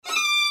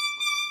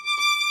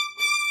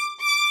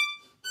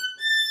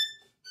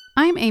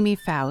I'm Amy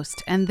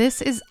Faust, and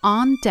this is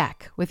On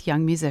Deck with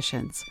Young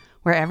Musicians,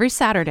 where every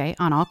Saturday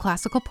on All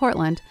Classical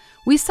Portland,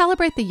 we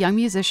celebrate the young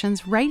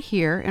musicians right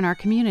here in our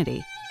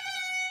community.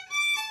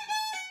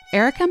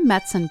 Erica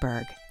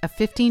Metzenberg, a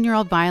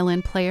 15-year-old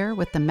violin player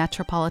with the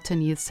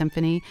Metropolitan Youth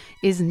Symphony,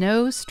 is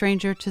no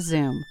stranger to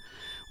Zoom.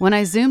 When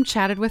I Zoom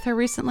chatted with her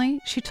recently,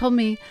 she told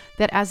me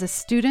that as a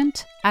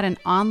student at an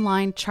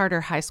online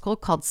charter high school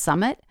called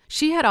Summit,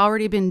 she had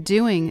already been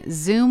doing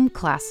Zoom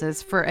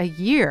classes for a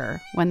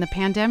year when the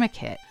pandemic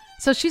hit.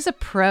 So she's a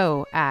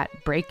pro at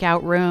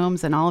breakout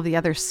rooms and all of the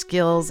other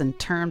skills and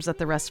terms that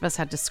the rest of us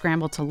had to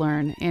scramble to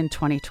learn in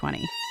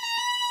 2020.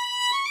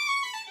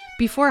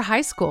 Before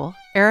high school,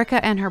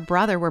 Erica and her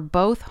brother were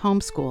both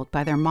homeschooled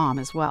by their mom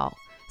as well.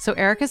 So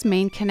Erica's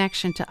main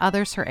connection to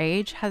others her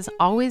age has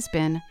always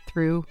been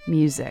through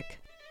music.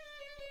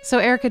 So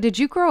Erica, did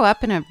you grow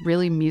up in a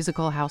really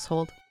musical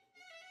household?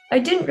 I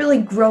didn't really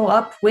grow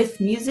up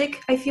with music,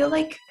 I feel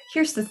like.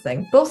 Here's the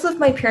thing. Both of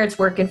my parents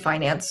work in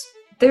finance.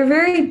 They're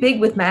very big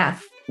with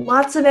math.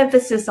 Lots of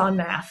emphasis on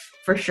math,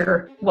 for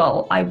sure.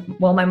 While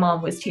my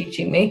mom was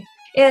teaching me.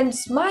 And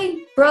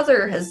my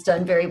brother has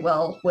done very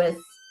well with,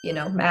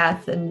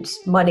 math and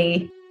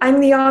money.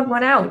 I'm the odd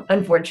one out,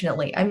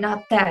 unfortunately. I'm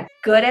not that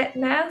good at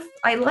math.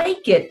 I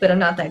like it, but I'm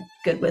not that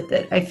good with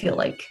it, I feel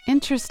like.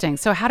 Interesting.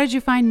 So how did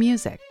you find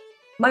music?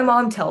 My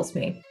mom tells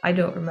me. I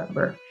don't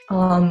remember.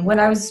 When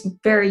I was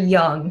very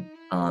young,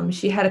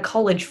 she had a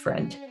college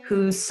friend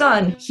whose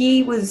son,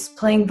 he was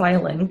playing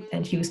violin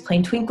and he was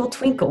playing Twinkle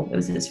Twinkle. It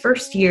was his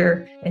first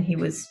year and he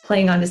was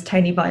playing on his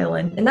tiny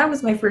violin. And that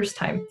was my first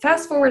time.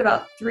 Fast forward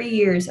about 3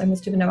 years, I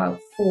must have been about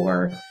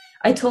 4.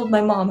 I told my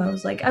mom, I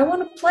was like, I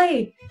want to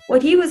play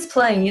what he was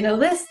playing,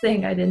 this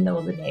thing. I didn't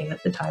know the name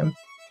at the time.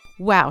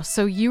 Wow,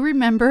 so you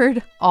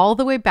remembered all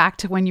the way back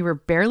to when you were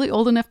barely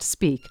old enough to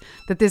speak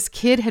that this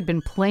kid had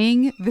been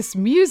playing this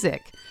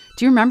music.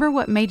 Do you remember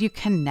what made you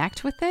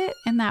connect with it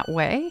in that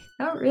way?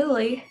 Not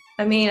really.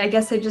 I mean, I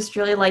guess I just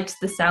really liked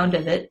the sound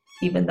of it,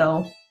 even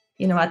though,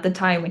 at the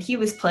time when he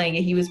was playing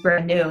it, he was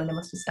brand new and it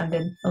must have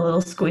sounded a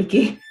little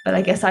squeaky, but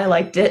I guess I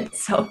liked it,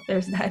 so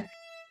there's that.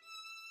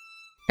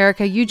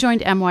 Erica, you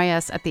joined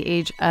MYS at the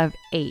age of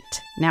 8.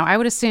 Now, I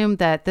would assume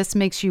that this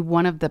makes you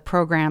one of the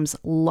program's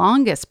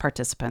longest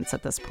participants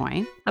at this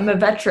point. I'm a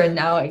veteran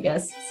now, I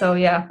guess. So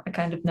yeah, I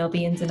kind of know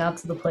the ins and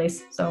outs of the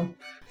place.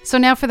 So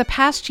now for the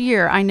past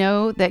year, I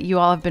know that you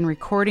all have been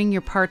recording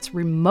your parts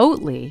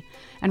remotely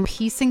and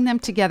piecing them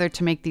together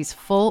to make these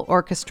full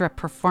orchestra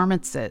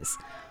performances.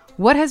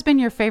 What has been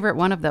your favorite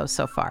one of those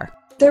so far?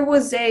 There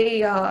was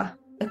a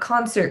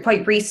concert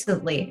quite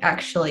recently,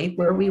 actually,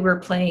 where we were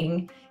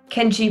playing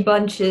Kenji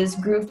Bunch's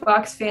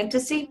Groovebox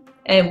Fantasy,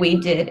 and we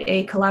did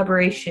a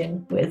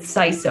collaboration with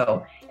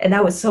SAISO, and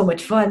that was so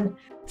much fun.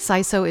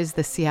 SAISO is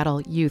the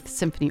Seattle Youth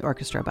Symphony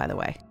Orchestra, by the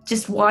way.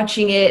 Just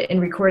watching it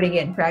and recording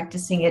it and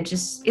practicing it,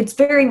 it's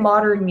very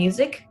modern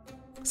music.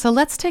 So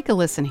let's take a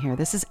listen here.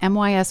 This is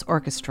MYS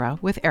Orchestra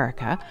with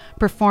Erica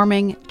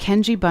performing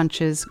Kenji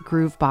Bunch's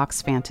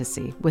Groovebox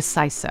Fantasy with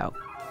SAISO.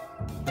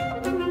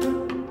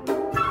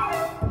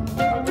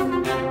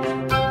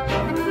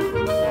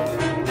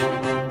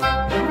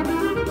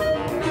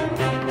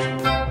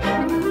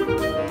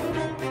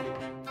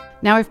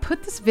 Now, I've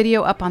put this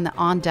video up on the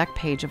On Deck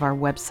page of our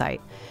website.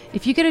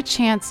 If you get a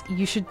chance,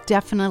 you should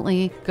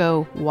definitely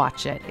go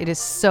watch it. It is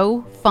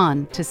so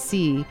fun to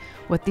see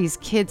what these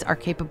kids are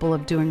capable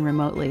of doing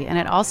remotely. And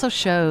it also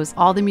shows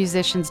all the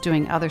musicians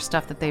doing other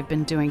stuff that they've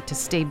been doing to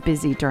stay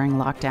busy during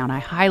lockdown. I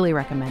highly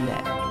recommend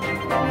it.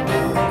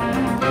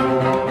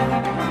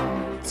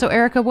 So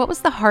Erica, what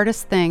was the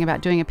hardest thing about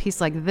doing a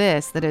piece like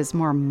this that is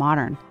more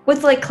modern?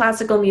 With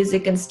classical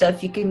music and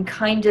stuff, you can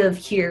kind of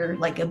hear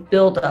a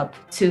build up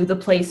to the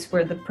place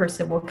where the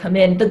person will come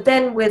in. But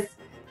then with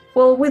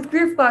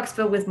Groovebox,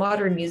 but with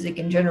modern music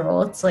in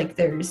general, it's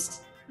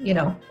there's,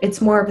 it's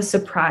more of a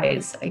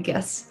surprise, I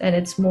guess, and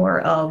it's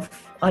more of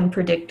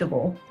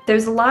unpredictable.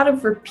 There's a lot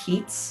of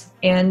repeats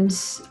and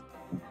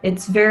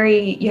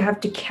you have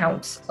to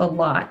count a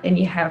lot and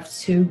you have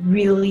to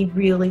really,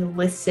 really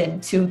listen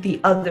to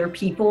the other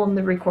people in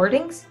the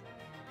recordings.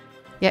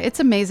 Yeah, it's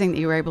amazing that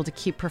you were able to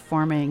keep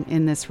performing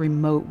in this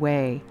remote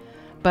way.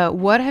 But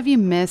what have you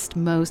missed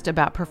most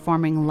about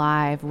performing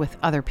live with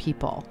other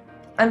people?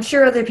 I'm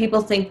sure other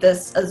people think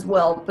this as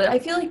well, but I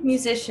feel like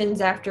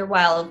musicians, after a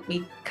while,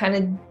 we kind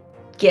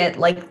of get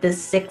this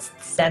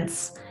sixth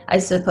sense, I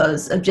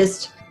suppose, of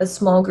just a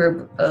small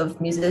group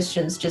of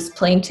musicians just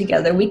playing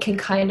together. We can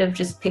kind of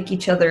just pick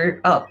each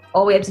other up.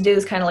 All we have to do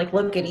is kind of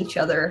look at each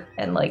other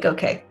and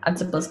okay, I'm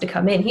supposed to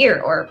come in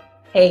here, or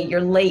hey, you're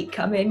late,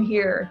 come in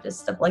here, just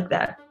stuff like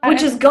that.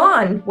 Which is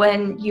gone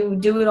when you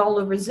do it all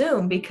over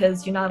Zoom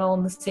because you're not all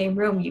in the same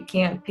room. You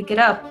can't pick it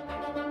up.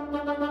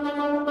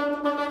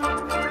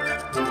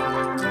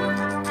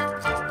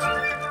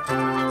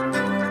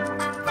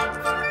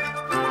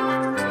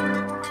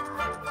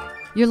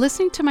 You're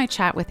listening to my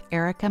chat with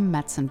Erica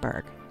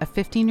Metzenberg, a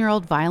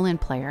 15-year-old violin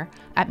player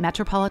at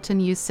Metropolitan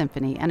Youth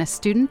Symphony and a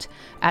student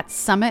at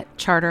Summit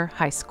Charter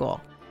High School.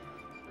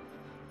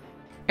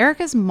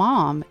 Erica's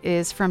mom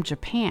is from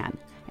Japan,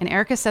 and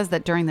Erica says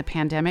that during the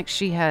pandemic,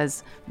 she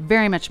has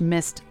very much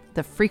missed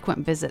the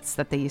frequent visits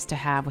that they used to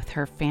have with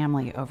her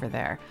family over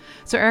there.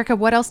 So Erica,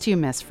 what else do you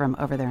miss from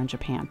over there in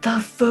Japan? The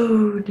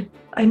food.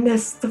 I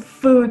miss the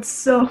food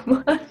so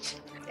much.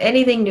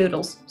 Anything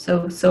noodles.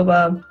 So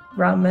soba,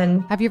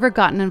 ramen. Have you ever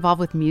gotten involved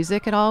with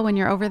music at all when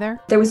you're over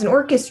there? There was an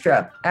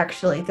orchestra,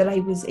 actually, that I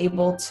was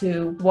able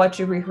to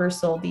watch a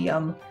rehearsal, the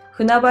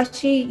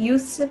Funabashi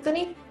Youth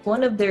Symphony.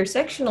 One of their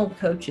sectional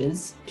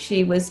coaches,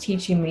 she was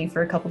teaching me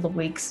for a couple of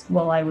weeks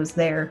while I was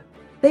there.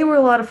 They were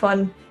a lot of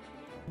fun.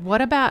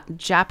 What about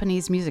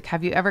Japanese music?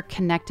 Have you ever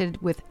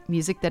connected with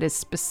music that is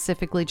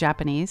specifically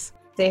Japanese?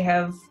 They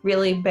have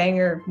really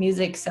banger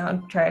music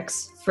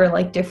soundtracks for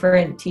like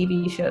different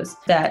TV shows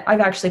that I've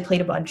actually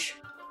played a bunch.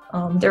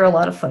 They're a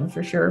lot of fun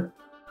for sure.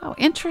 Oh,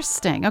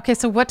 interesting. Okay,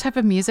 so what type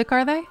of music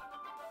are they?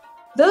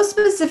 Those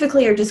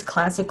specifically are just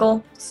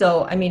classical.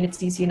 So, I mean,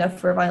 it's easy enough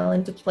for a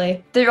violin to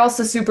play. They're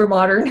also super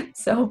modern,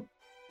 so.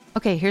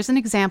 Okay, here's an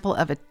example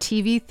of a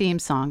TV theme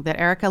song that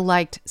Erica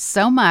liked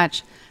so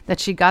much that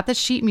she got the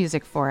sheet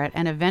music for it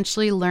and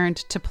eventually learned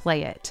to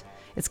play it.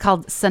 It's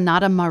called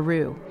Sonata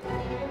Maru.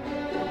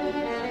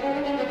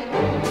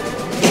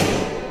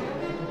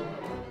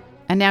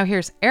 And now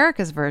here's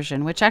Erica's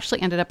version, which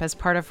actually ended up as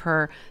part of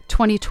her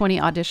 2020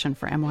 audition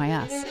for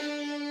MYS.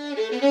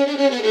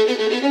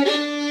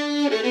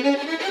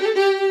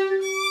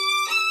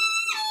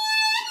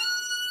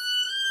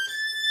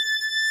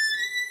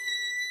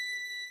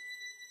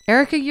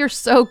 Erica, you're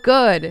so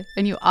good,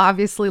 and you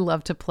obviously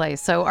love to play.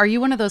 So are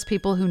you one of those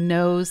people who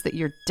knows that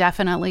you're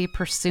definitely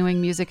pursuing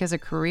music as a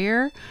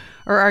career?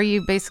 Or are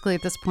you basically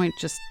at this point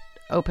just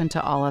open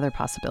to all other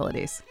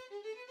possibilities?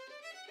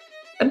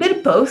 A bit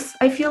of both.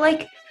 I feel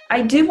like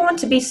I do want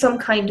to be some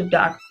kind of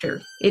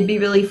doctor. It'd be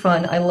really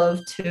fun. I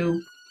love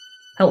to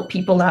help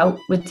people out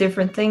with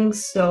different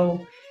things.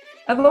 So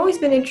I've always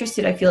been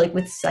interested, I feel like,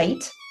 with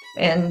sight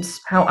and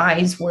how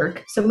eyes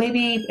work. So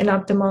maybe an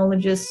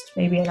ophthalmologist,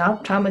 maybe an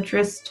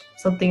optometrist,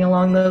 something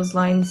along those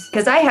lines.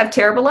 Because I have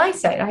terrible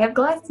eyesight. I have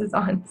glasses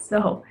on.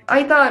 So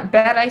I thought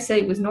bad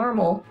eyesight was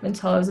normal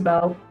until I was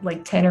about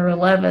like 10 or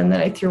 11.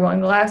 Then I threw on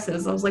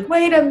glasses. I was like,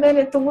 wait a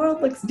minute, the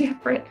world looks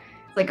different.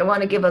 Like, I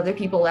want to give other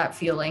people that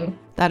feeling.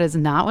 That is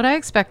not what I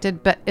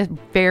expected, but a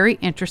very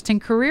interesting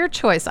career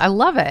choice. I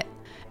love it.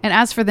 And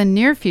as for the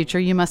near future,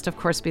 you must, of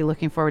course, be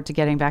looking forward to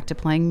getting back to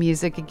playing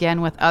music again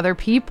with other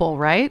people,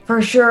 right?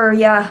 For sure,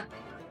 yeah.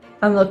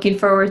 I'm looking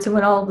forward to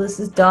when all of this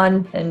is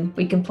done and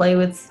we can play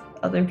with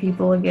other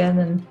people again,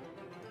 and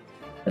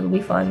it'll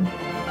be fun.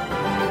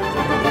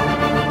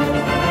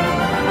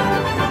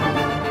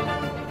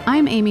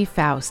 I'm Amy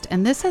Faust,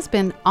 and this has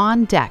been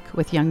On Deck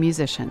with Young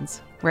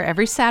Musicians, where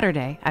every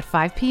Saturday at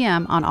 5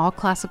 p.m. on All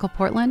Classical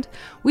Portland,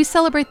 we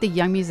celebrate the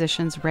young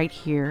musicians right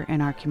here in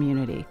our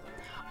community.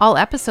 All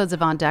episodes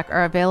of On Deck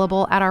are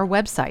available at our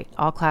website,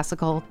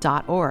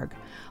 allclassical.org,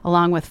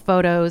 along with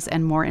photos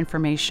and more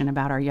information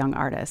about our young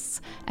artists.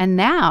 And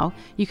now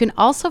you can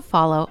also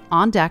follow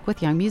On Deck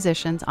with Young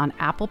Musicians on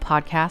Apple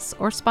Podcasts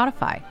or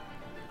Spotify.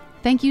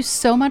 Thank you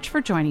so much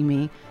for joining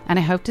me, and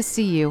I hope to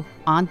see you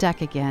on deck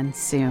again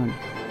soon.